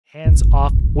Hands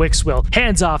off Wixwill.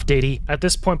 Hands off, Diddy. At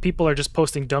this point, people are just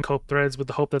posting dumb hope threads with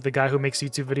the hope that the guy who makes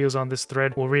YouTube videos on this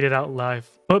thread will read it out live.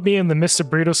 Put me in the Mr.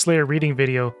 Burrito Slayer reading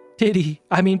video. Diddy,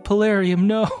 I mean Polarium,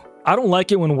 no. I don't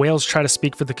like it when whales try to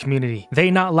speak for the community. They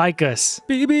not like us.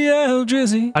 BBL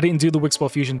Drizzy. I didn't do the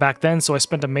Wixwill fusion back then, so I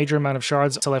spent a major amount of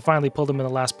shards until I finally pulled them in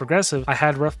the last progressive. I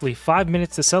had roughly 5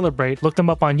 minutes to celebrate, looked them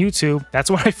up on YouTube. That's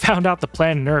when I found out the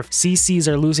planned nerf. CCs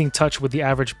are losing touch with the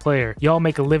average player. Y'all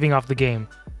make a living off the game.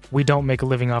 We don't make a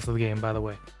living off of the game, by the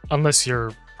way. Unless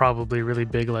you're probably really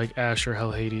big like Ash or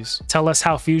Hell Hades. Tell us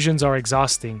how fusions are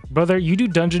exhausting. Brother, you do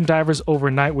dungeon divers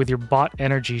overnight with your bot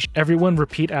energy. Everyone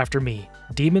repeat after me.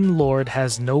 Demon Lord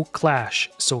has no clash,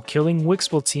 so killing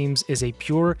Wixwill teams is a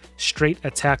pure, straight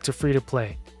attack to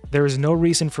free-to-play. There is no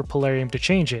reason for Polarium to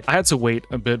change it. I had to wait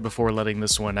a bit before letting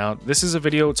this one out. This is a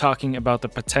video talking about the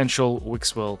potential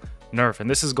Wixwill nerf, and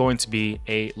this is going to be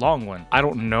a long one. I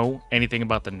don't know anything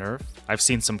about the nerf. I've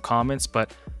seen some comments,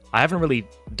 but I haven't really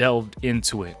delved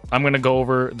into it. I'm going to go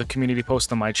over the community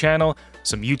post on my channel,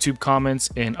 some YouTube comments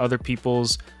in other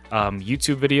people's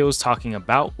YouTube videos talking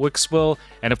about Wixwill,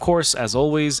 and of course, as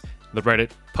always, the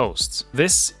Reddit posts.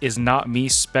 This is not me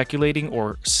speculating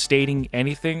or stating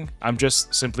anything. I'm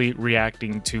just simply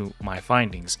reacting to my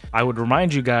findings. I would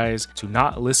remind you guys to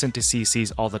not listen to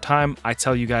CCs all the time. I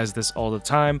tell you guys this all the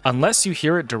time. Unless you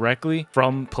hear it directly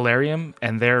from Polarium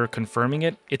and they're confirming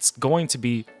it, it's going to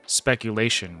be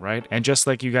speculation, right? And just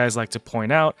like you guys like to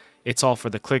point out, it's all for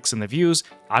the clicks and the views.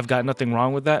 I've got nothing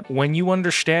wrong with that. When you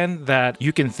understand that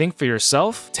you can think for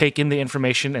yourself, take in the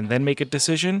information, and then make a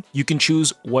decision, you can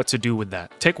choose what to do with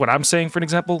that. Take what I'm saying, for an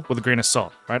example, with a grain of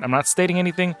salt, right? I'm not stating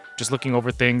anything, just looking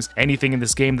over things. Anything in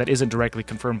this game that isn't directly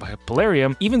confirmed by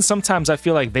Polarium, even sometimes I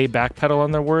feel like they backpedal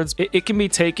on their words. It can be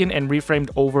taken and reframed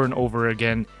over and over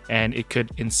again, and it could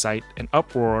incite an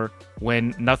uproar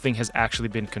when nothing has actually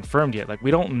been confirmed yet. Like,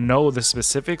 we don't know the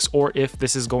specifics or if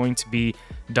this is going to be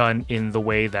done in the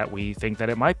way that we think that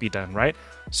it might be done, right?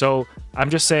 So I'm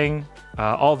just saying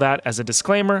all that as a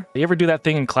disclaimer. You ever do that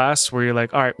thing in class where you're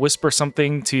like, all right, whisper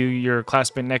something to your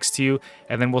classmate next to you,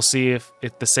 and then we'll see if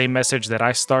the same message that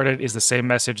I started is the same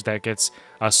message that gets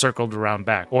circled around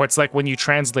back. Or it's like when you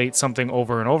translate something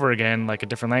over and over again, like a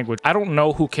different language. I don't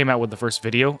know who came out with the first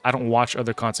video. I don't watch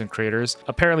other content creators.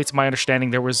 Apparently, to my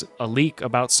understanding, there was a leak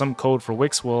about some code for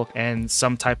Wixwill and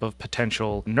some type of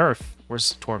potential nerf.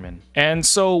 Where's Tormin? And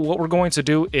so what we're going to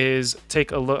do is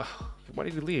take a look. Why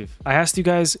did you leave? I asked you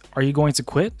guys, are you going to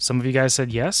quit? Some of you guys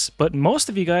said yes, but most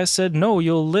of you guys said no,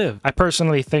 you'll live. I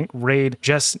personally think Raid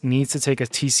just needs to take a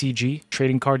TCG,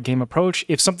 trading card game approach.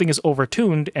 If something is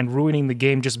overtuned and ruining the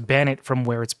game, just ban it from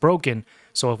where it's broken.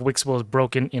 So if Wixwill is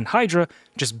broken in Hydra,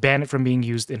 just ban it from being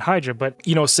used in Hydra. But,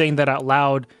 you know, saying that out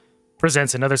loud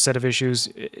presents another set of issues.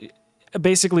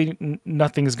 Basically,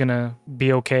 nothing is gonna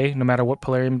be okay no matter what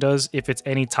Polarium does if it's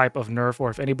any type of nerf or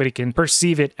if anybody can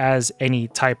perceive it as any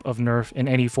type of nerf in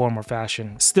any form or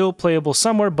fashion. Still playable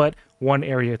somewhere, but one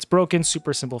area it's broken,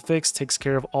 super simple fix, takes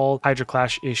care of all Hydra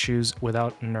Clash issues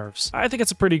without nerfs. I think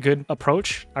it's a pretty good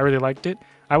approach. I really liked it.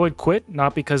 I would quit,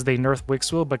 not because they nerf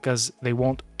Wixwill, because they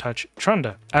won't touch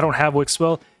Trunda. I don't have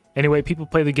Wixwill. Anyway, people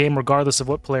play the game regardless of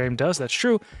what Polarium does. That's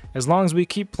true. As long as we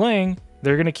keep playing,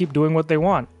 they're gonna keep doing what they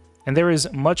want. And there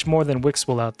is much more than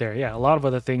Wixwill out there. Yeah, a lot of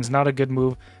other things. Not a good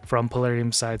move from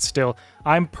Polarium's side still.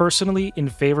 I'm personally in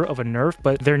favor of a nerf,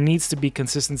 but there needs to be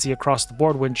consistency across the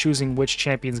board when choosing which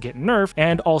champions get nerfed.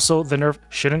 And also, the nerf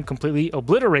shouldn't completely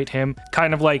obliterate him.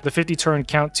 Kind of like the 50-turn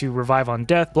count to revive on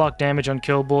death, block damage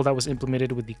unkillable that was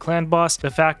implemented with the clan boss.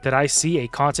 The fact that I see a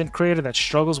content creator that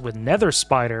struggles with Nether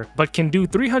Spider, but can do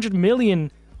 300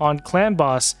 million on clan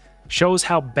boss, shows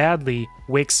how badly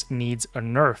Wix needs a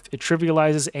nerf. It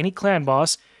trivializes any clan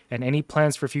boss and any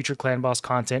plans for future clan boss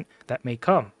content that may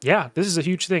come. Yeah, this is a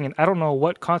huge thing, and I don't know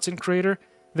what content creator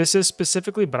this is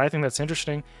specifically, but I think that's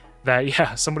interesting that,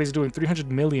 yeah, somebody's doing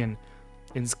 300 million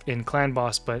in clan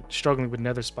boss but struggling with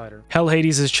Nether Spider. Hell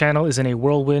Hades' channel is in a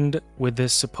whirlwind with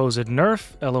this supposed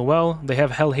nerf. LOL. They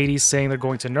have Hell Hades saying they're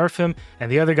going to nerf him, and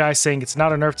the other guy saying it's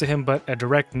not a nerf to him but a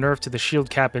direct nerf to the shield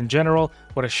cap in general.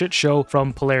 What a shit show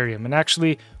from Polarium. And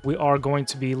actually, we are going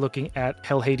to be looking at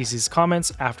Hell Hades'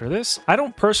 comments after this. I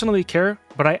don't personally care,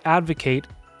 but I advocate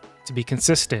to be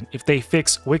consistent. If they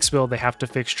fix Wixwill, they have to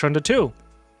fix Trunda too.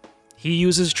 He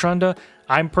uses Trunda.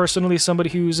 I'm personally somebody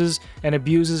who uses and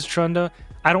abuses Trunda.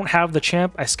 I don't have the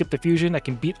champ. I skip the fusion. I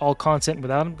can beat all content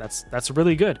without him. That's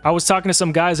really good. I was talking to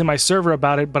some guys in my server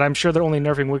about it, but I'm sure they're only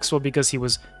nerfing Wixwill because he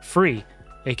was free,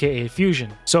 aka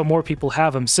fusion. So more people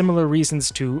have him. Similar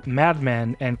reasons to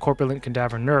Madman and Corpulent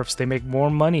Cadaver nerfs. They make more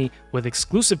money with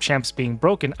exclusive champs being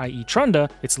broken, i.e. Trunda.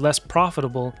 It's less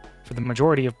profitable for the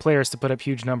majority of players to put up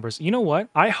huge numbers. You know what?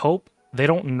 I hope they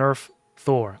don't nerf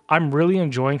Thor. I'm really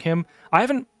enjoying him. I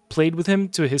haven't played with him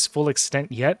to his full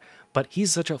extent yet, but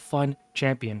he's such a fun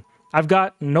champion. I've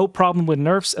got no problem with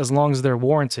nerfs as long as they're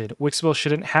warranted. Wixwell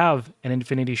shouldn't have an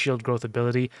infinity shield growth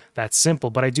ability. That's simple,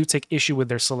 but I do take issue with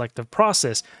their selective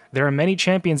process. There are many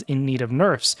champions in need of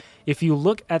nerfs. If you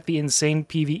look at the insane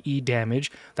PvE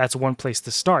damage, that's one place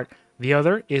to start. The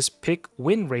other is pick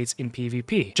win rates in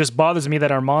PvP. Just bothers me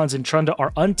that Armand's and Trunda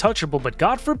are untouchable, but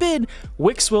God forbid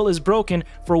Wixwell is broken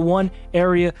for one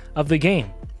area of the game.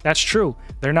 That's true.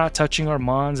 They're not touching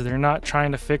Armand's. They're not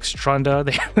trying to fix Trunda.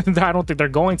 I don't think they're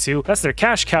going to. That's their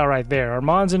cash cow right there.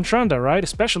 Armand's and Trunda, right?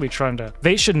 Especially Trunda.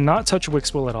 They should not touch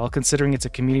Wixwell at all, considering it's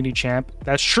a community champ.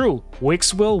 That's true.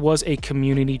 Wixwell was a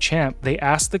community champ. They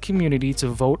asked the community to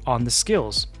vote on the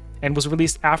skills, and was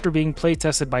released after being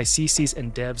playtested by CCs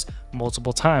and devs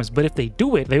multiple times. But if they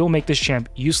do it, they will make this champ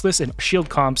useless and shield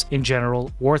comps in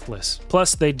general worthless.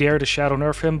 Plus, they dare to shadow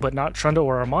nerf him, but not Trunda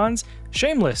or Armand's?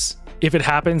 Shameless. If it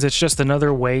happens, it's just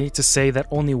another way to say that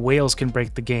only whales can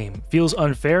break the game. Feels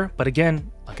unfair, but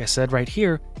again, like I said right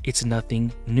here, it's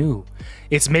nothing new.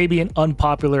 It's maybe an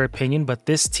unpopular opinion, but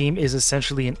this team is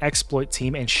essentially an exploit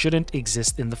team and shouldn't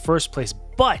exist in the first place.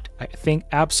 But I think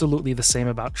absolutely the same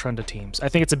about Trunda teams. I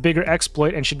think it's a bigger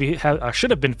exploit and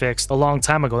should have been fixed a long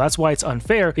time ago. That's why it's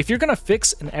unfair. If you're gonna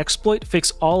fix an exploit,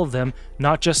 fix all of them,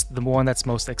 not just the one that's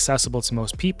most accessible to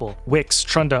most people. Wix,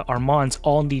 Trunda, Armand's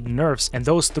all need nerfs, and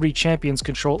those three champions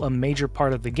control a major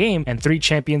part of the game, and three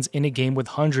champions in a game with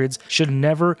hundreds should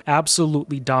never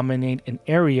absolutely dominate an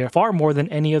area far more than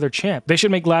any other champ. They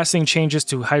should make lasting changes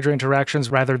to Hydra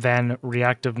interactions rather than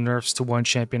reactive nerfs to one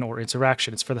champion or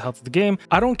interaction. It's for the health of the game.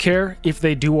 I don't care if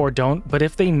they do or don't, but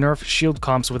if they nerf shield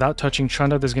comps without touching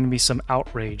Trunda, there's going to be some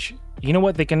outrage. You know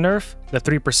what they can nerf? The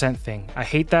 3% thing. I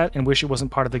hate that and wish it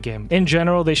wasn't part of the game. In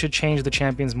general, they should change the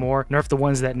champions more, nerf the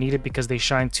ones that need it because they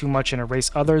shine too much and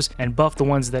erase others, and buff the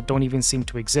ones that don't even seem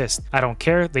to exist. I don't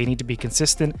care, they need to be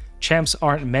consistent. Champs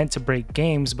aren't meant to break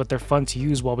games, but they're fun to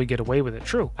use while we get away with it.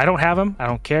 True. I don't have them, I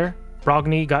don't care.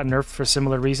 Brogni got nerfed for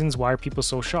similar reasons. Why are people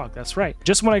so shocked? That's right.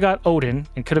 Just when I got Odin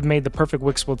and could have made the perfect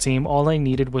Wixwell team, all I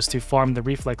needed was to farm the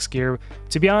reflex gear.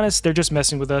 To be honest, they're just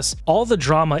messing with us. All the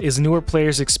drama is newer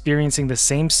players experiencing the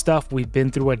same stuff we've been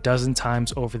through a dozen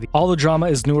times over the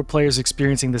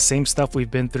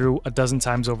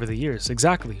years.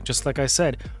 Exactly. Just like I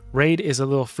said, Raid is a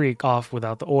little freak off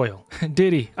without the oil.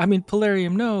 Diddy, I mean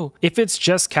Polarium, no. If it's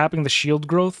just capping the shield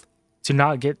growth to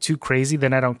not get too crazy,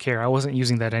 then I don't care. I wasn't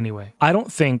using that anyway. I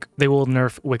don't think they will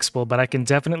nerf Wixwell, but I can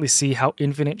definitely see how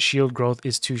infinite shield growth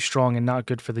is too strong and not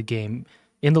good for the game.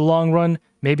 In the long run,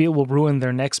 maybe it will ruin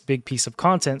their next big piece of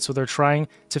content, so they're trying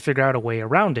to figure out a way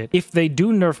around it. If they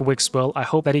do nerf Wixwell, I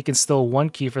hope that he can still one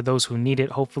key for those who need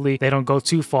it. Hopefully, they don't go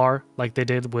too far like they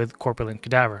did with Corpulent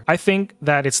Cadaver. I think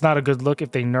that it's not a good look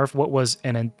if they nerf what was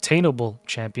an attainable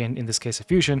champion, in this case a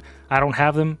fusion. I don't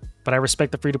have them, but I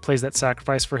respect the free-to-plays that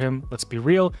sacrifice for him. Let's be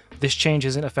real, this change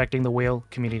isn't affecting the whale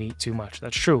community too much.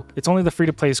 That's true. It's only the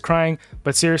free-to-plays crying,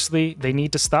 but seriously, they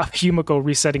need to stop Yumiko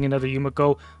resetting another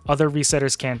Yumiko. Other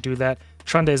resetters can't do that.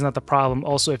 Trunda is not the problem.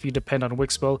 Also, if you depend on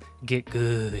Wixwell, get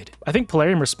good. I think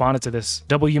Polarium responded to this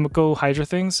double Yumiko Hydra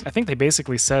things. I think they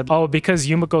basically said, oh, because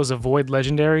Yumiko's a void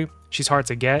legendary, she's hard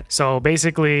to get. So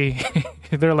basically,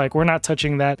 they're like, we're not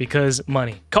touching that because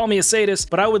money. Call me a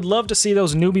sadist, but I would love to see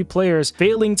those newbie players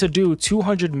failing to do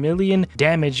 200 million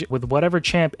damage with whatever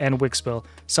champ and Wixwell.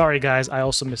 Sorry guys, I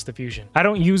also missed the fusion. I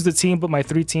don't use the team, but my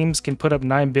 3 teams can put up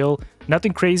 9 bill.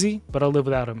 Nothing crazy, but I'll live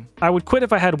without him. I would quit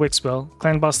if I had Wixwell.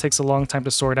 Clan boss takes a long time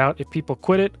to sort out. If people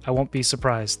quit it, I won't be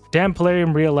surprised. Damn,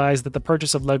 Polarium realized that the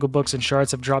purchase of Lego books and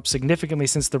shards have dropped significantly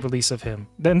since the release of him.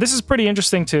 Then this is pretty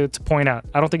interesting to point out.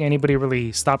 I don't think anybody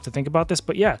really stopped to think about this,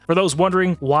 but yeah. For those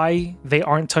wondering why they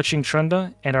aren't touching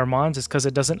Trunda and Armand's, it's because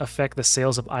it doesn't affect the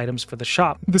sales of items for the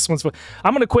shop. This one's fun.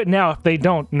 I'm gonna quit now if they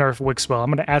don't nerf Wixwell.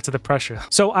 I'm gonna add to the pressure.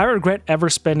 So I regret ever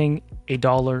spending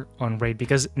 $1 on Raid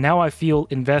because now I feel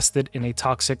invested in a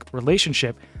toxic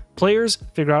relationship. Players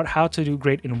figure out how to do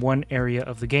great in one area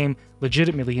of the game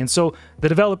legitimately, and so the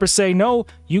developers say, no,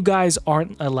 you guys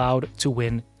aren't allowed to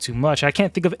win too much. I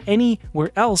can't think of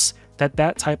anywhere else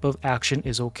that type of action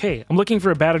is okay. I'm looking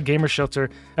for a battered gamer shelter.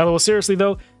 LOL, seriously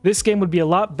though, This game would be a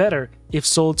lot better if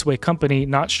sold to a company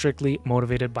not strictly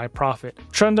motivated by profit.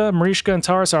 Trunda, Marishka, and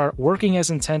Taurus are working as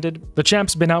intended. The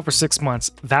champ's been out for 6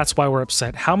 months. That's why we're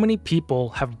upset. How many people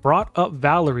have brought up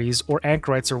Valeries or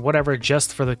Anchorites or whatever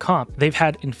just for the comp? They've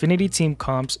had Infinity Team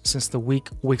comps since the week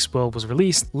Wixwell was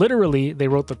released. Literally, they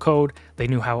wrote the code, they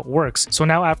knew how it works. So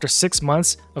now after 6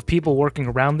 months of people working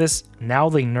around this, now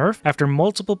they nerf? After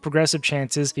multiple progressive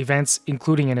chances, events,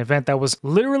 including an event that was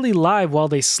literally live while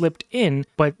they slipped in,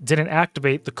 but didn't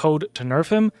activate the code to nerf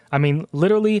him? I mean,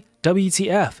 literally,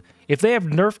 WTF. If they have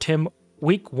nerfed him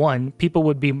week 1, people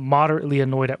would be moderately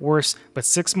annoyed at worst, but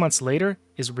 6 months later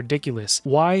is ridiculous.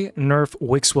 Why nerf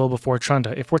Wixwell before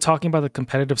Trunda? If we're talking about the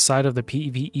competitive side of the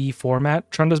PvE format,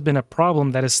 Trunda's been a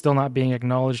problem that is still not being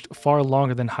acknowledged far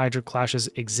longer than Hydra Clash's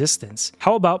existence.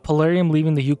 How about Polarium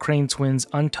leaving the Ukraine twins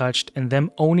untouched and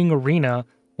them owning Arena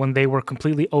when they were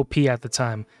completely OP at the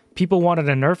time? People wanted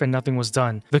a nerf and nothing was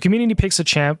done. The community picks a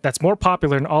champ that's more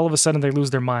popular and all of a sudden they lose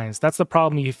their minds. That's the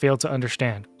problem you fail to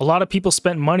understand. A lot of people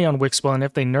spent money on Wixwell, and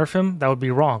if they nerf him, that would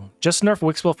be wrong. Just nerf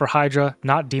Wixwell for Hydra,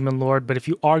 not Demon Lord, but if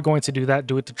you are going to do that,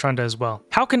 do it to Trunda as well.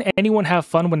 How can anyone have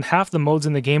fun when half the modes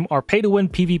in the game are pay-to-win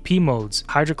PvP modes?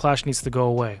 Hydra Clash needs to go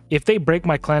away. If they break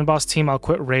my clan boss team, I'll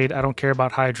quit Raid. I don't care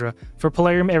about Hydra. For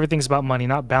Polarium, everything's about money,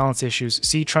 not balance issues.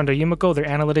 See Trunda Yumiko, their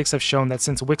analytics have shown that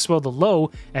since Wixwell, the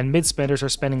low and mid spenders are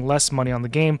spending less money on the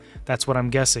game. That's what I'm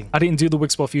guessing. I didn't do the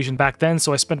Wixwell fusion back then,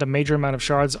 so I spent a major amount of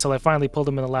shards until I finally pulled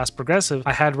them in the last progressive.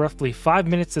 I had roughly 5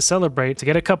 minutes to celebrate, to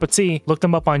get a cup of tea, looked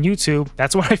them up on YouTube.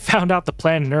 That's when I found out the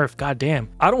planned nerf. Goddamn.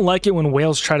 I don't like it when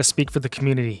whales try to speak for the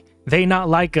community. They not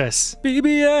like us.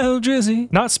 BBL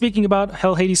Drizzy. Not speaking about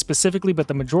Hell Hades specifically, but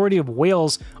the majority of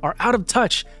whales are out of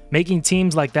touch. Making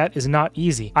teams like that is not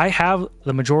easy. I have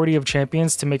the majority of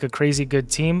champions to make a crazy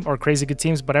good team or crazy good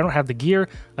teams, but I don't have the gear,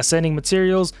 ascending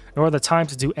materials, nor the time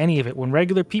to do any of it. When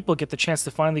regular people get the chance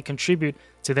to finally contribute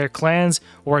to their clans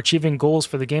or achieving goals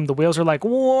for the game, the whales are like,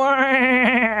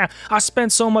 wah, I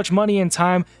spent so much money and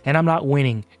time and I'm not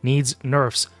winning. Needs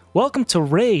nerfs. Welcome to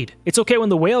Raid. It's okay when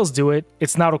the whales do it.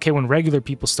 It's not okay when regular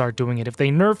people start doing it. If they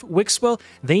nerf Wixwell,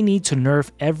 they need to nerf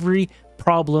every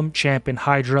problem champ in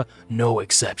Hydra, no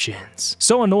exceptions.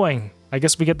 So annoying. I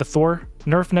guess we get the Thor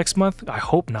nerf next month? I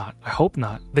hope not. I hope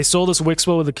not. They sold us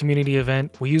Wixwell with a community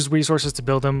event. We used resources to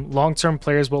build them. Long-term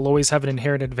players will always have an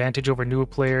inherent advantage over newer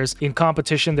players. In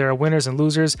competition, there are winners and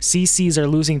losers. CCs are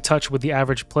losing touch with the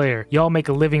average player. Y'all make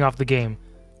a living off the game.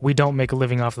 We don't make a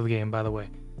living off of the game, by the way.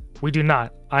 We do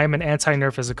not. I am an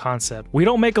anti-nerf as a concept. We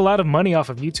don't make a lot of money off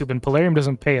of YouTube, and Polarium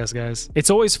doesn't pay us, guys. It's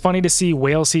always funny to see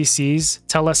whale CCs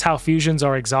tell us how fusions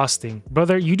are exhausting.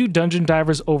 Brother, you do dungeon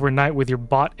divers overnight with your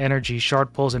bot energy,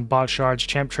 shard pulls, and bot shards,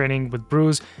 champ training with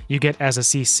brews you get as a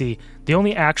CC. The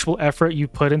only actual effort you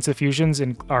put into fusions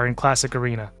are in Classic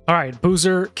Arena. Alright,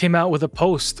 Boozer came out with a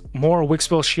post. More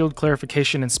Wixwell shield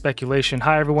clarification and speculation.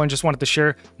 Hi everyone, just wanted to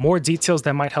share more details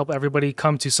that might help everybody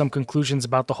come to some conclusions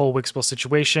about the whole Wixwell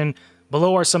situation.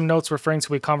 Below are some notes referring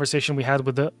to a conversation we had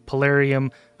with the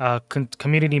Polarium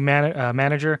community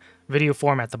manager. Video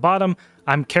form at the bottom.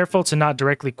 I'm careful to not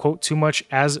directly quote too much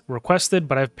as requested,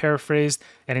 but I've paraphrased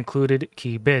and included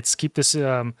key bits. Keep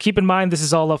in mind, this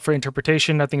is all up for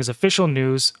interpretation. Nothing is official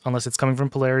news unless it's coming from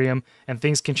Polarium, and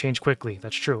things can change quickly.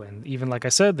 That's true. And even like I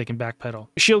said, they can backpedal.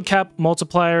 Shield cap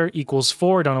multiplier equals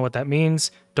 4. Don't know what that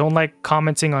means. Don't like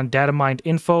commenting on data mined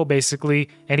info. Basically,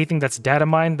 anything that's data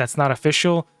mined that's not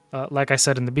official. Like I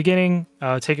said in the beginning,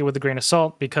 take it with a grain of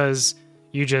salt because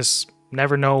you just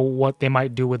never know what they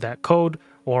might do with that code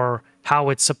or how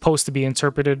it's supposed to be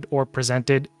interpreted or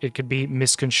presented. It could be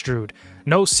misconstrued.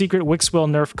 No secret Wixwell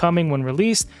nerf coming when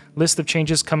released. List of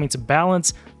changes coming to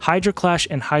balance, Hydra Clash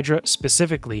and Hydra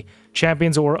specifically.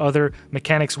 Champions or other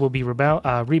mechanics will be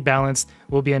rebalanced,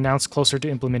 will be announced closer to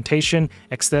implementation.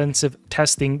 Extensive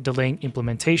testing delaying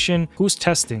implementation. Who's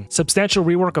testing? Substantial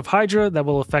rework of Hydra that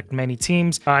will affect many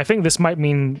teams. I think this might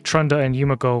mean Trunda and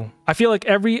Yumiko. I feel like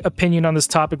every opinion on this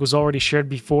topic was already shared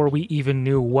before we even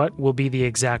knew what will be the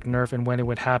exact nerf and when it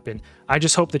would happen. I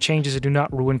just hope the changes do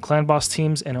not ruin clan boss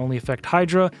teams and only affect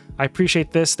Hydra. I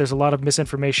appreciate this. There's a lot of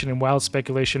misinformation and wild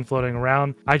speculation floating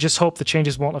around. I just hope the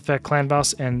changes won't affect clan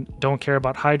boss and don't care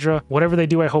about Hydra. Whatever they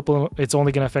do, I hope it's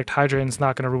only going to affect Hydra and it's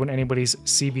not going to ruin anybody's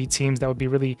CB teams. That would be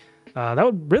really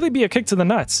be a kick to the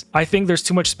nuts. I think there's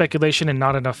too much speculation and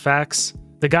not enough facts.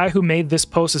 The guy who made this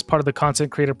post is part of the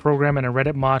content creator program and a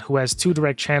Reddit mod who has 2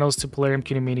 direct channels to Plarium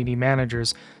community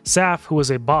managers. Saf, who is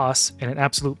a boss and an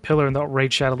absolute pillar in the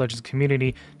Raid Shadow Legends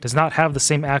community, does not have the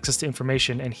same access to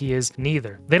information, and he is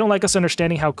neither. They don't like us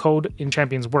understanding how code in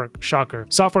Champions work. Shocker.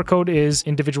 Software code is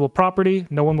individual property.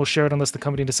 No one will share it unless the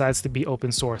company decides to be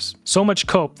open source. So much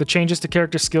cope. The changes to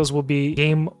character skills will be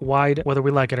game-wide whether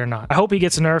we like it or not. I hope he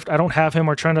gets nerfed. I don't have him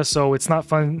or Trenda, so it's not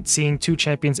fun seeing 2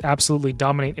 champions absolutely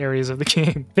dominate areas of the game.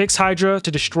 Fix Hydra to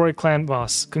destroy Clan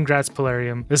Boss. Congrats,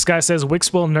 Plarium. This guy says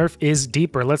Wixwell nerf is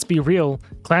deeper. Let's be real.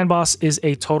 Clan Boss is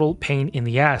a total pain in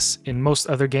the ass. In most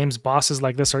other games, bosses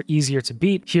like this are easier to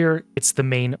beat. Here, it's the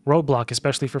main roadblock,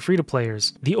 especially for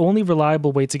free-to-players. The only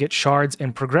reliable way to get shards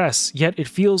and progress, yet it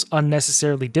feels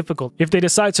unnecessarily difficult. If they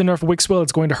decide to nerf Wixwell,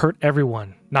 it's going to hurt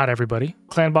everyone. Not everybody.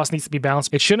 Clan Boss needs to be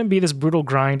balanced. It shouldn't be this brutal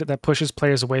grind that pushes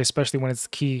players away, especially when it's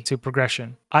key to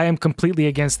progression. I am completely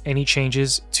against any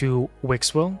changes to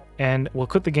Wixwell, and will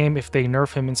quit the game if they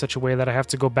nerf him in such a way that I have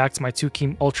to go back to my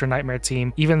 2-key Ultra Nightmare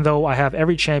team, even though I have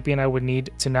every champion I would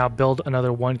need to now build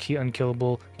another 1-key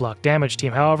unkillable block damage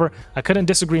team. However, I couldn't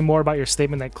disagree more about your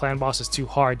statement that Clan Boss is too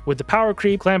hard. With the power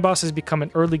creep, Clan Boss has become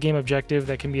an early game objective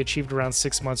that can be achieved around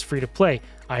 6 months free to play.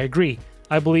 I agree.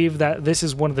 I believe that this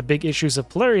is one of the big issues of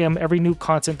Plarium. Every new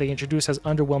content they introduce has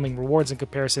underwhelming rewards in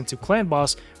comparison to Clan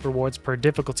Boss rewards per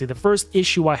difficulty. The first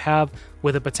issue I have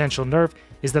with a potential nerf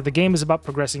is that the game is about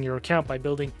progressing your account by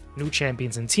building new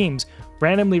champions and teams.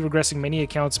 Randomly regressing many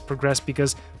accounts progress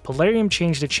because Plarium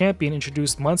changed a champion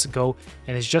introduced months ago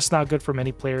and is just not good for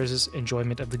many players'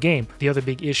 enjoyment of the game. The other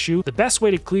big issue, the best way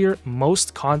to clear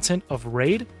most content of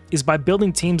Raid is by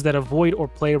building teams that avoid or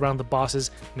play around the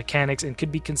boss's mechanics and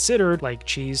could be considered like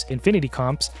cheese infinity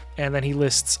comps, and then he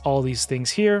lists all these things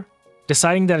here.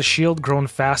 Deciding that a shield grown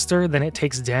faster than it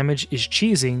takes damage is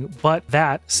cheesing, but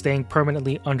that staying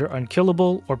permanently under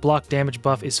unkillable or block damage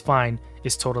buff is fine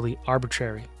is totally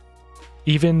arbitrary.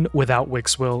 Even without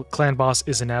Wixwell, Clan Boss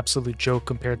is an absolute joke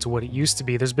compared to what it used to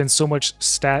be. There's been so much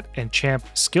stat and champ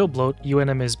skill bloat,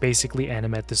 UNM is basically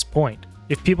anim at this point.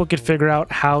 If people could figure out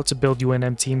how to build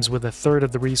UNM teams with 1/3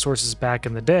 of the resources back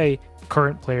in the day,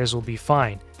 current players will be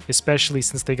fine, especially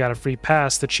since they got a free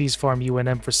pass to cheese farm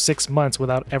UNM for 6 months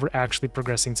without ever actually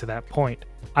progressing to that point.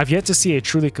 I've yet to see a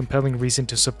truly compelling reason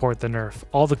to support the nerf.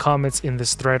 All the comments in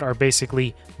this thread are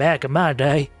basically, back in my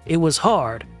day, it was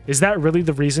hard. Is that really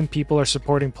the reason people are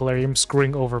supporting Plarium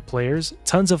screwing over players?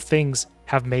 Tons of things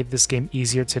have made this game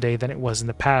easier today than it was in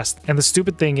the past. And the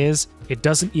stupid thing is, it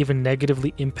doesn't even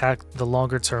negatively impact the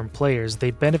longer term players.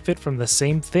 They benefit from the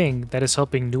same thing that is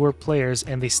helping newer players,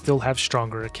 and they still have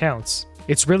stronger accounts.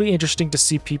 It's really interesting to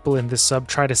see people in this sub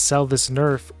try to sell this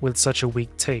nerf with such a weak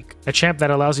take. A champ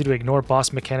that allows you to ignore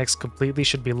boss mechanics completely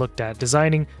should be looked at.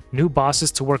 Designing new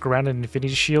bosses to work around an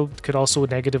Infinity Shield could also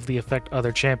negatively affect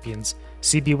other champions.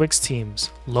 CB Wix teams,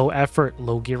 low effort,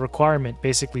 low gear requirement,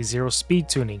 basically zero speed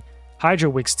tuning. Hydra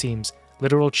Wix teams,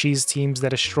 literal cheese teams that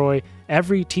destroy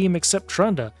every team except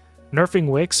Trenda. Nerfing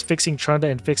Wix, fixing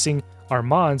Trenda, and fixing our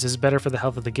Mons is better for the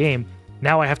health of the game.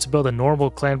 Now I have to build a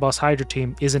normal Clan Boss Hydra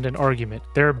team isn't an argument.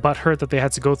 They're butthurt that they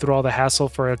had to go through all the hassle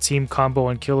for a team combo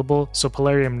unkillable, so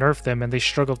Plarium nerfed them and they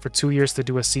struggled for 2 years to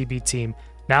do a CB team.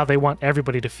 Now they want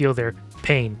everybody to feel their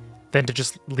pain, then to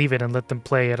just leave it and let them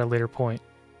play at a later point.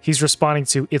 He's responding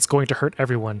to, it's going to hurt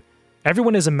everyone.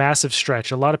 Everyone is a massive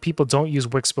stretch. A lot of people don't use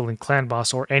Wixwell in Clan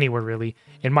Boss or anywhere really.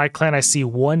 In my clan I see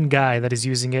one guy that is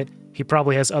using it. He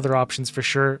probably has other options for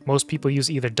sure. Most people use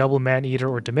either Double Man-Eater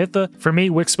or Demitha. For me,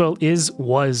 Wixwell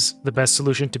was the best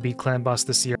solution to beat Clan Boss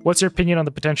this year. What's your opinion on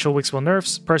the potential Wixwell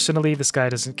nerfs? Personally, this guy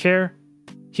doesn't care.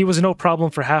 He was no problem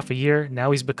for half a year.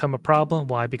 Now he's become a problem.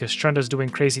 Why? Because Trenda's doing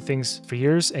crazy things for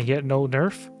years and yet no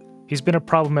nerf? He's been a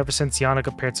problem ever since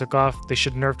Yannick Pair took off. They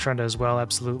should nerf Trenda as well,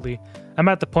 absolutely. I'm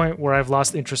at the point where I've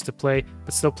lost interest to play,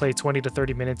 but still play 20 to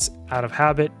 30 minutes out of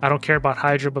habit. I don't care about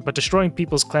Hydra, but destroying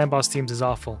people's Clan Boss teams is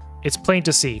awful. It's plain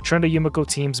to see, Trenda Yumiko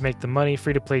teams make the money,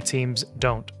 free-to-play teams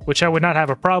don't. Which I would not have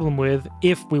a problem with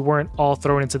if we weren't all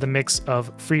thrown into the mix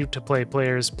of free-to-play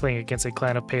players playing against a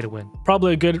clan of pay-to-win.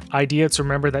 Probably a good idea to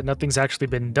remember that nothing's actually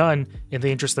been done in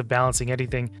the interest of balancing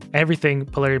anything. Everything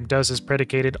Plarium does is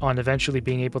predicated on eventually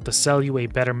being able to sell you a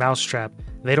better mousetrap.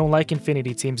 They don't like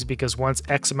infinity teams because once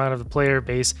X amount of the player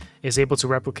base is able to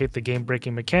replicate the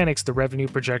game-breaking mechanics, the revenue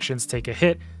projections take a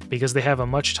hit because they have a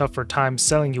much tougher time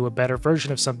selling you a better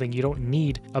version of something you don't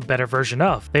need a better version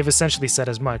of. They've essentially said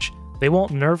as much. They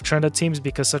won't nerf Trunda teams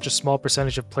because such a small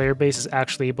percentage of player base is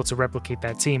actually able to replicate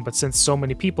that team, but since so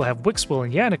many people have Wixwell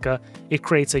and Yannicka, it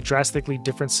creates a drastically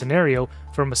different scenario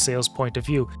from a sales point of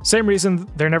view. Same reason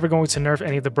they're never going to nerf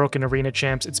any of the broken arena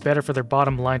champs. It's better for their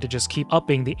bottom line to just keep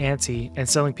upping the ante and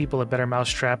selling people a better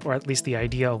mousetrap, or at least the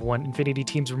idea of one. Infinity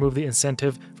teams remove the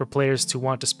incentive for players to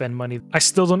want to spend money. I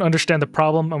still don't understand the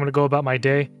problem. I'm going to go about my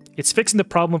day. It's fixing the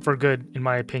problem for good, in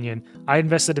my opinion. I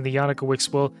invested in the Yannicka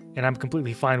Wixwell, and I'm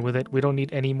completely fine with it. We don't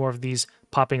need any more of these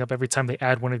popping up every time they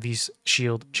add one of these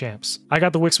shield champs. I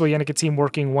got the Wixwell Yannicka team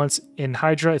working once in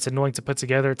Hydra. It's annoying to put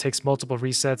together. It takes multiple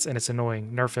resets, and it's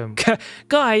annoying. Nerf him.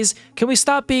 Guys, can we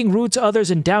stop being rude to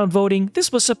others and downvoting?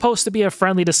 This was supposed to be a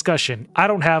friendly discussion. I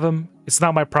don't have him. It's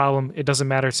not my problem. It doesn't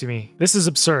matter to me. This is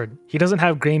absurd. He doesn't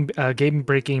have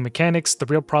game-breaking mechanics. The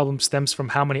real problem stems from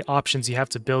how many options you have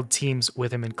to build teams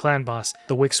with him in Clan Boss.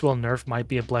 The Wixwell nerf might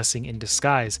be a blessing in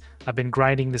disguise. I've been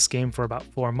grinding this game for about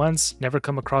 4 months. Never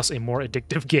come across a more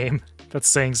addictive game. That's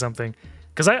saying something.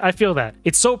 Because I feel that.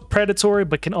 It's so predatory,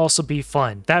 but can also be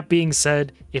fun. That being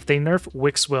said, if they nerf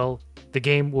Wixwell, the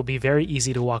game will be very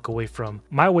easy to walk away from.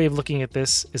 My way of looking at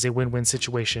this is a win-win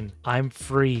situation. I'm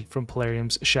free from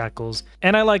Polarium's shackles.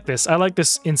 And I like this. I like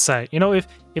this insight. You know, if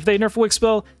they nerf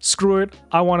Wixwell, screw it.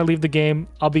 I want to leave the game.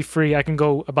 I'll be free. I can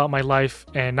go about my life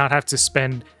and not have to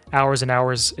spend hours and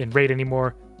hours in raid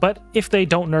anymore. But if they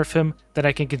don't nerf him, then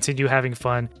I can continue having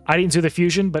fun. I didn't do the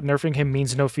fusion, but nerfing him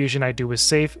means no fusion I do is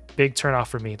safe. Big turnoff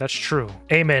for me. That's true.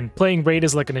 Amen. Playing raid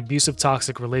is like an abusive,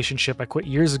 toxic relationship. I quit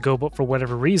years ago, but for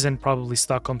whatever reason, probably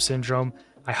Stockholm Syndrome,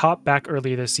 I hopped back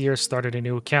earlier this year, started a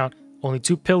new account. Only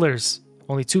two pillars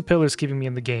keeping me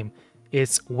in the game.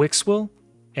 It's Wixwell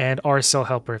and RSL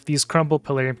Helper. If these crumble,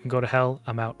 Polarium can go to hell.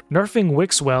 I'm out. Nerfing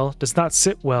Wixwell does not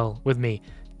sit well with me.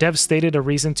 Dev stated a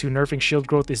reason to nerfing shield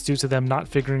growth is due to them not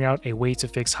figuring out a way to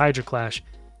fix Hydra Clash.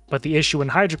 But the issue in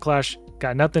Hydra Clash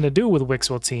got nothing to do with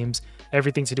Wixwell teams,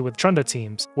 everything to do with Trunda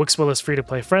teams. Wixwell is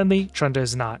free-to-play friendly, Trunda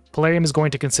is not. Polarium is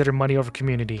going to consider money over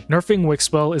community. Nerfing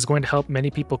Wixwell is going to help many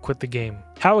people quit the game.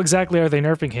 How exactly are they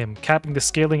nerfing him? Capping the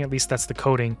scaling, at least that's the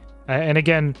coding. And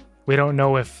again, we don't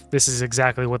know if this is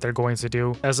exactly what they're going to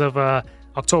do. As of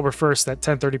October 1st at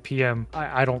 10:30 p.m.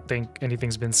 I don't think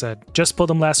anything's been said. Just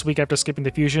pulled him last week after skipping the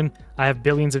fusion. I have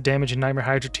billions of damage in Nightmare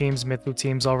Hydra teams, Mythlu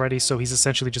teams already, so he's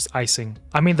essentially just icing.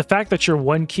 I mean, the fact that you're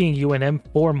 1-keying UNM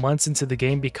 4 months into the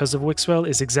game because of Wixwell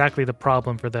is exactly the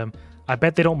problem for them. I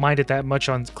bet they don't mind it that much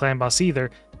on Clan Boss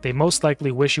either. They most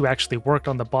likely wish you actually worked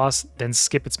on the boss, then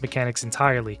skip its mechanics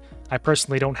entirely. I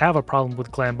personally don't have a problem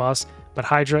with Clan Boss, but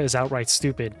Hydra is outright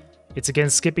stupid. It's again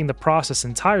skipping the process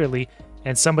entirely,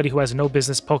 and somebody who has no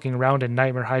business poking around in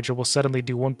Nightmare Hydra will suddenly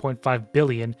do 1.5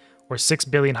 billion or 6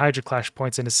 billion Hydra Clash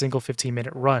points in a single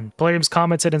 15-minute run. Polarium's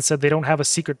commented and said they don't have a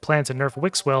secret plan to nerf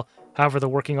Wixwell, however they're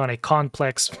working on a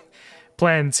complex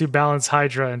plan to balance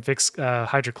Hydra and fix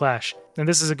Hydra Clash. And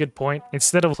this is a good point.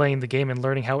 Instead of playing the game and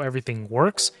learning how everything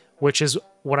works, which is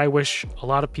what I wish a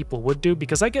lot of people would do,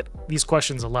 because I get these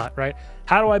questions a lot, right?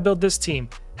 How do I build this team?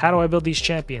 How do I build these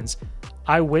champions?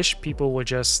 I wish people would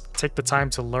just take the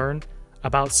time to learn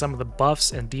about some of the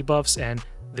buffs and debuffs and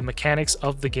the mechanics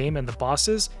of the game and the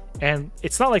bosses. And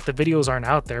it's not like the videos aren't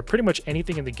out there. Pretty much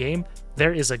anything in the game,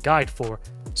 there is a guide for.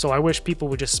 So I wish people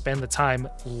would just spend the time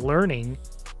learning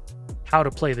how to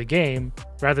play the game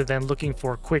rather than looking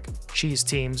for quick cheese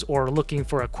teams or looking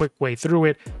for a quick way through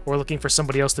it or looking for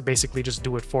somebody else to basically just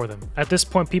do it for them. At this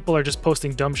point, people are just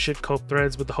posting dumb shit cope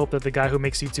threads with the hope that the guy who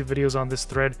makes YouTube videos on this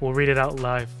thread will read it out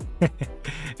live.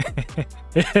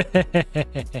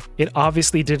 It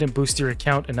obviously didn't boost your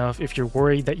account enough if you're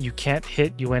worried that you can't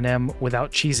hit UNM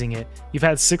without cheesing it. You've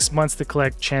had 6 months to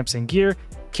collect champs and gear,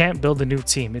 can't build a new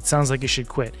team. It sounds like you should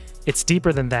quit. It's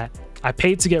deeper than that. I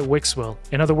paid to get Wixwell.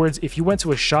 In other words, if you went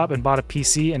to a shop and bought a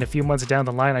PC and a few months down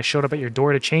the line I showed up at your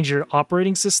door to change your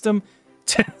operating system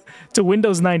to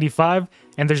Windows 95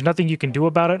 and there's nothing you can do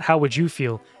about it, how would you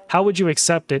feel? How would you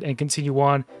accept it and continue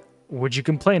on? Would you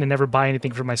complain and never buy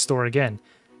anything from my store again?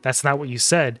 That's not what you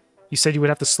said. You said you would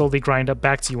have to slowly grind up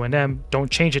back to UNM.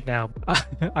 Don't change it now.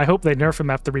 I hope they nerf him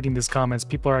after reading these comments.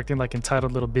 People are acting like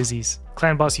entitled little busies.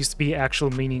 Clan Boss used to be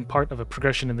actual meaning part of a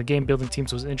progression in the game. Building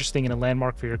teams was interesting and a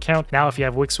landmark for your account. Now if you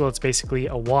have Wixwell, it's basically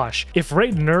a wash. If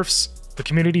Raid nerfs the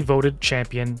community voted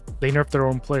champion, they nerf their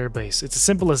own player base. It's as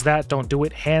simple as that. Don't do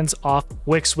it. Hands off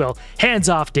Wixwell. Hands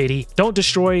off, Diddy. Don't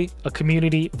destroy a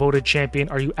community voted champion.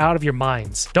 Are you out of your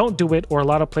minds? Don't do it, or a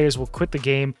lot of players will quit the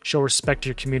game. Show respect to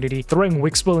your community. Throwing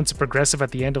Wixwell into progressive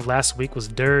at the end of last week was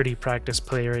dirty practice,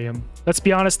 Polarium. Let's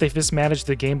be honest, they've mismanaged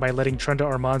the game by letting Trunda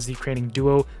Armand's Ukrainian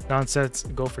duo nonsense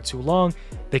go for too long.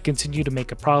 They continue to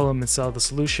make a problem and sell the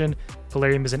solution.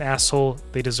 Polarium is an asshole.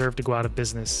 They deserve to go out of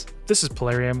business. This is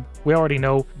Polarium. We already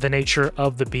know the nature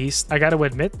of the beast. I gotta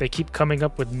admit, they keep coming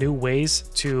up with new ways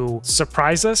to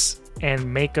surprise us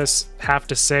and make us have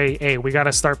to say, hey, we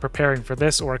gotta start preparing for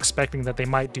this or expecting that they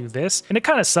might do this. And it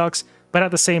kind of sucks. But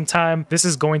at the same time, this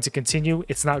is going to continue.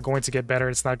 It's not going to get better.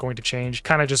 It's not going to change.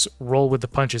 Kind of just roll with the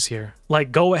punches here.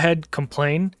 Like, go ahead,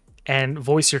 complain and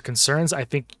voice your concerns. I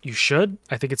think you should.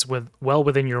 I think it's well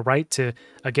within your right to,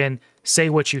 again, say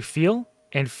what you feel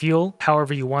and feel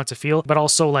however you want to feel. But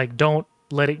also, like, don't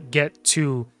let it get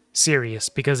too serious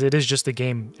because it is just a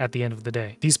game at the end of the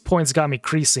day. These points got me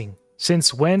creasing.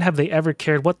 Since when have they ever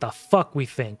cared what the fuck we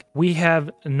think? We have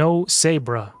no say,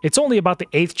 bruh. It's only about the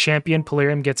 8th champion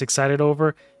Polarium gets excited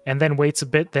over and then waits a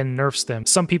bit, then nerfs them.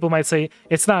 Some people might say,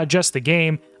 it's not just the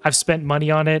game, I've spent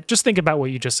money on it. Just think about what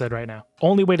you just said right now.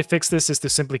 Only way to fix this is to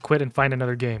simply quit and find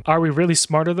another game. Are we really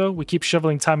smarter though? We keep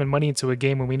shoveling time and money into a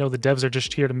game when we know the devs are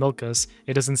just here to milk us.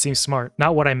 It doesn't seem smart.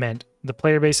 Not what I meant. The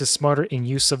player base is smarter in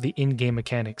use of the in-game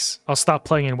mechanics. I'll stop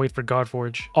playing and wait for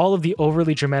Godforge. All of the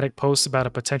overly dramatic posts about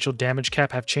a potential damage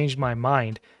cap have changed my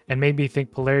mind and made me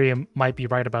think Polarium might be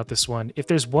right about this one. If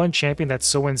there's one champion that's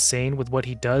so insane with what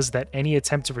he does that any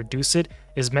attempt to reduce it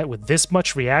is met with this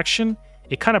much reaction,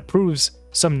 it kind of proves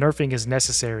some nerfing is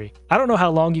necessary. I don't know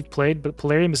how long you've played, but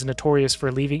Polarium is notorious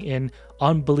for leaving in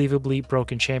unbelievably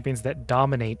broken champions that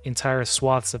dominate entire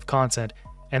swaths of content,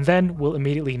 and then will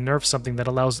immediately nerf something that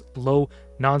allows low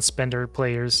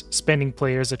spending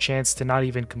players a chance to not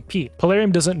even compete.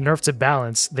 Polarium doesn't nerf to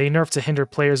balance, they nerf to hinder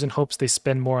players in hopes they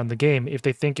spend more on the game. If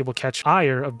they think it will catch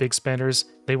ire of big spenders,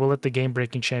 they will let the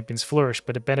game-breaking champions flourish,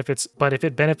 but if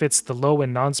it benefits the low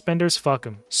and non-spenders, fuck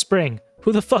them. Spring.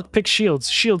 Who the fuck picked shields?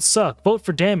 Shields suck. Vote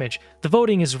for damage. The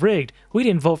voting is rigged. We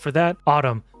didn't vote for that.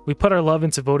 Autumn. We put our love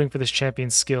into voting for this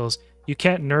champion's skills. You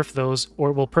can't nerf those,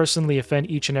 or it will personally offend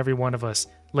each and every one of us.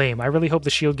 Lame. I really hope the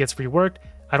shield gets reworked.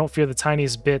 I don't fear the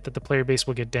tiniest bit that the player base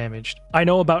will get damaged. I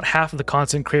know about half of the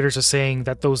content creators are saying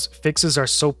that those fixes are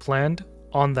so planned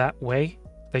on that way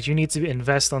that you need to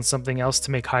invest on something else to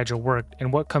make Hydra work.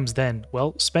 And what comes then?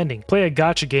 Well, spending. Play a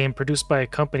gacha game produced by a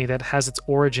company that has its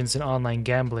origins in online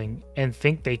gambling and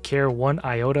think they care one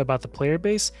iota about the player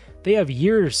base? They have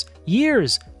years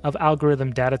of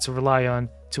algorithm data to rely on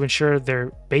to ensure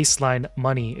their baseline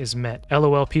money is met.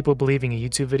 LOL, people believing a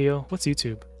YouTube video? What's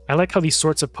YouTube? I like how these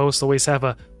sorts of posts always have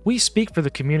a "we speak for the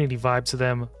community" vibe to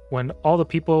them when all the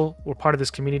people who are part of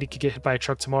this community could get hit by a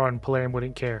truck tomorrow and Polarium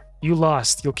wouldn't care. You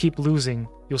lost, you'll keep losing,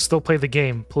 you'll still play the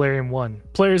game, Polarium won.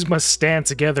 Players must stand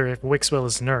together if Wixwell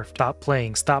is nerfed. Stop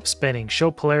playing, stop spending,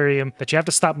 show Polarium that you have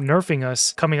to stop nerfing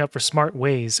us, coming up with smart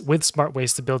ways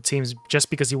to build teams just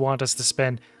because you want us to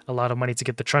spend a lot of money to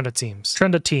get the Trunda teams.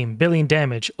 Trunda team, billion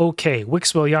damage, okay.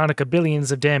 Wixwell Yannicka,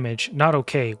 billions of damage, not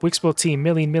okay. Wixwell team,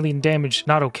 million damage,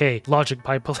 not okay. Logic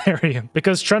by Polarium.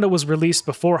 Because Trunda was released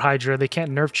before Hydra, they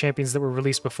can't nerf champions that were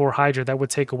released before Hydra. That would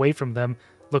take away from them.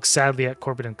 Look sadly at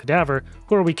Corbett and Cadaver.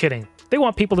 Who are we kidding? They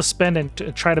want people to spend and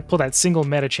to try to pull that single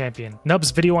meta champion.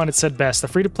 Nub's video on it said best, the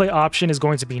free-to-play option is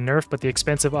going to be nerfed, but the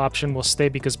expensive option will stay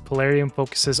because Polarium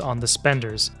focuses on the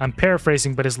spenders. I'm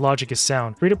paraphrasing, but his logic is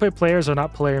sound. Free-to-play players are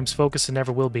not Polarium's focus and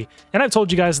never will be. And I've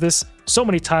told you guys this so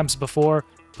many times before,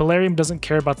 Polarium doesn't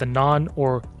care about the non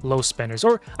or low spenders,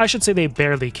 or I should say they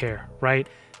barely care, right?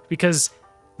 Because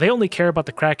they only care about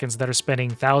the Krakens that are spending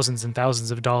thousands and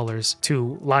thousands of dollars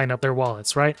to line up their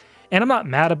wallets, right? And I'm not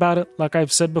mad about it, like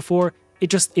I've said before, it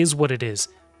just is what it is.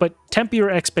 But temper your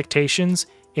expectations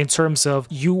in terms of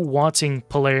you wanting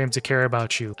Polarium to care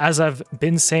about you. As I've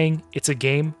been saying, it's a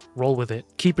game, roll with it.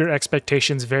 Keep your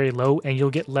expectations very low and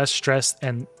you'll get less stressed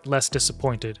and less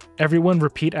disappointed. Everyone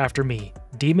repeat after me.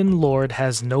 Demon Lord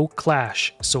has no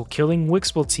clash, so killing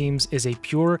Wixwell teams is a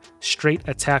pure, straight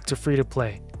attack to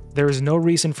free-to-play. There is no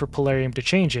reason for Polarium to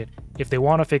change it. If they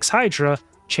want to fix Hydra,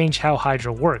 change how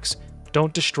Hydra works.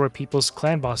 Don't destroy people's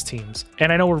clan boss teams.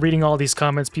 And I know we're reading all these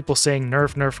comments, people saying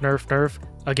nerf, nerf, nerf, nerf.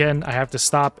 Again, I have to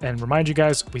stop and remind you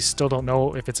guys, we still don't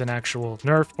know if it's an actual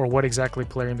nerf or what exactly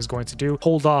Polarium is going to do.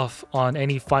 Hold off on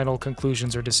any final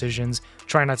conclusions or decisions.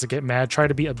 Try not to get mad. Try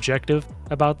to be objective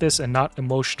about this and not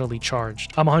emotionally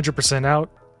charged. I'm 100% out.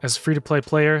 As a free-to-play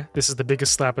player, this is the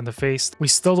biggest slap in the face. We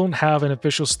still don't have an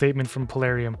official statement from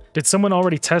Polarium. Did someone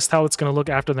already test how it's going to look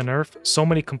after the nerf? So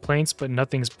many complaints, but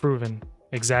nothing's proven.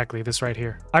 Exactly, this right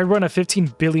here. I run a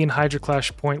 15 billion Hydra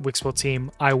Clash point Wixwell team.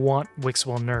 I want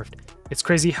Wixwell nerfed. It's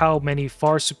crazy how many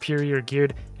far superior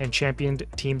geared and championed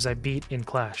teams I beat in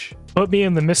Clash. Put me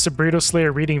in the Mr. Burrito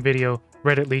Slayer reading video,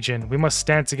 Reddit Legion. We must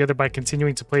stand together by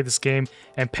continuing to play this game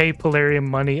and pay Polarium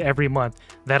money every month.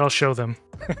 That'll show them.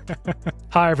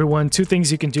 Hi everyone, 2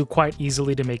 things you can do quite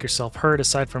easily to make yourself heard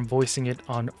aside from voicing it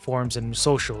on forums and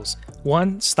socials.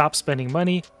 1. Stop spending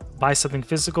money. Buy something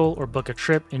physical or book a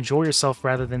trip. Enjoy yourself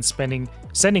rather than sending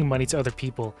money to other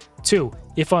people. 2.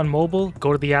 If on mobile,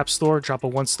 go to the App Store, drop a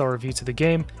 1-star review to the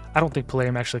game. I don't think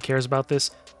Polarium actually cares about this.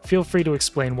 Feel free to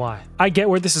explain why. I get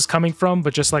where this is coming from,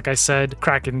 but just like I said,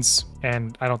 Krakens,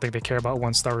 and I don't think they care about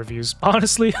 1-star reviews.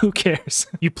 Honestly, who cares?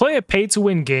 You play a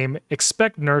pay-to-win game,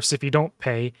 expect nerfs if you don't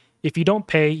pay. If you don't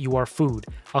pay, you are food.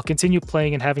 I'll continue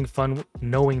playing and having fun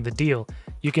knowing the deal.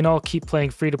 You can all keep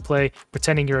playing free-to-play,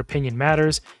 pretending your opinion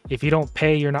matters. If you don't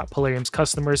pay, you're not Polarium's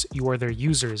customers, you are their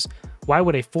users. Why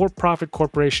would a for-profit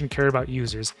corporation care about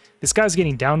users? This guy's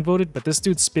getting downvoted, but this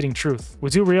dude's spitting truth. We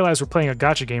do realize we're playing a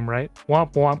gacha game, right?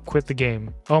 Womp womp, quit the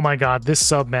game. Oh my god, this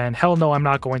sub, man. Hell no, I'm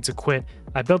not going to quit.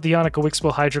 I built the Yannicka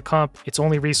Wixwell Hydra comp. It's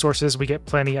only resources, we get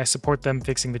plenty. I support them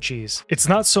fixing the cheese. It's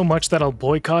not so much that I'll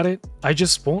boycott it, I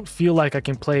just won't feel like I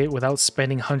can play it without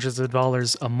spending hundreds of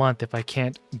dollars a month if I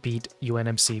can't beat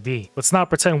UNMCB. Let's not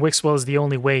pretend Wixwell is the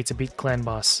only way to beat Clan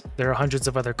Boss. There are hundreds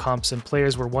of other comps and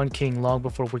players were one king long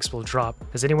before Wixwell dropped.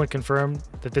 Has anyone confirmed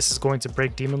that this is going to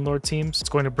break Demon Lord teams? It's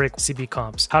going to break CB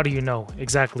comps. How do you know?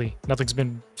 Exactly. Nothing's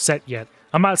been set yet.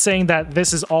 I'm not saying that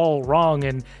this is all wrong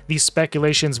and these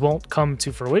speculations won't come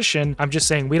to fruition. I'm just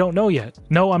saying we don't know yet.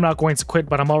 No, I'm not going to quit,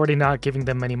 but I'm already not giving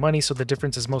them any money, so the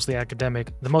difference is mostly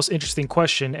academic. The most interesting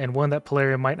question, and one that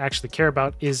Polarium might actually care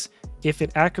about, is if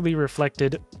it accurately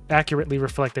reflected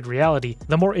reality.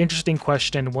 The more interesting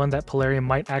question, one that Polarium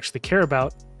might actually care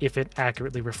about, if it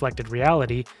accurately reflected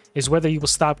reality, is whether you will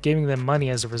stop giving them money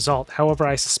as a result. However,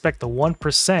 I suspect the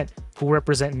 1% who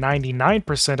represent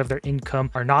 99% of their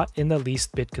income are not in the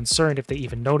least bit concerned if they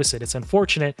even notice it. It's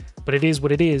unfortunate, but it is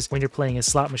what it is when you're playing a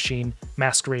slot machine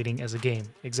masquerading as a game.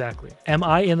 Exactly. Am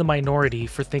I in the minority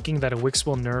for thinking that a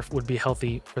Wixwell nerf would be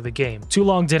healthy for the game? Too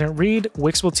long didn't read.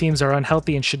 Wixwell teams are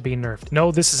unhealthy and should be nerfed.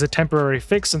 No, this is a temporary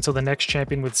fix until the next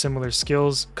champion with similar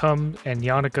skills come and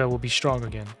Yannicka will be strong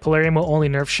again. Polarium will only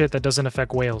nerf shit that doesn't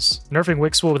affect whales. Nerfing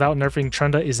Wixwell without nerfing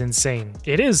Trunda is insane.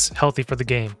 It is healthy for the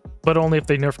game, but only if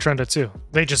they nerf Trunda too.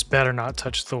 They just better not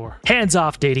touch Thor. Hands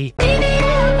off, Datey.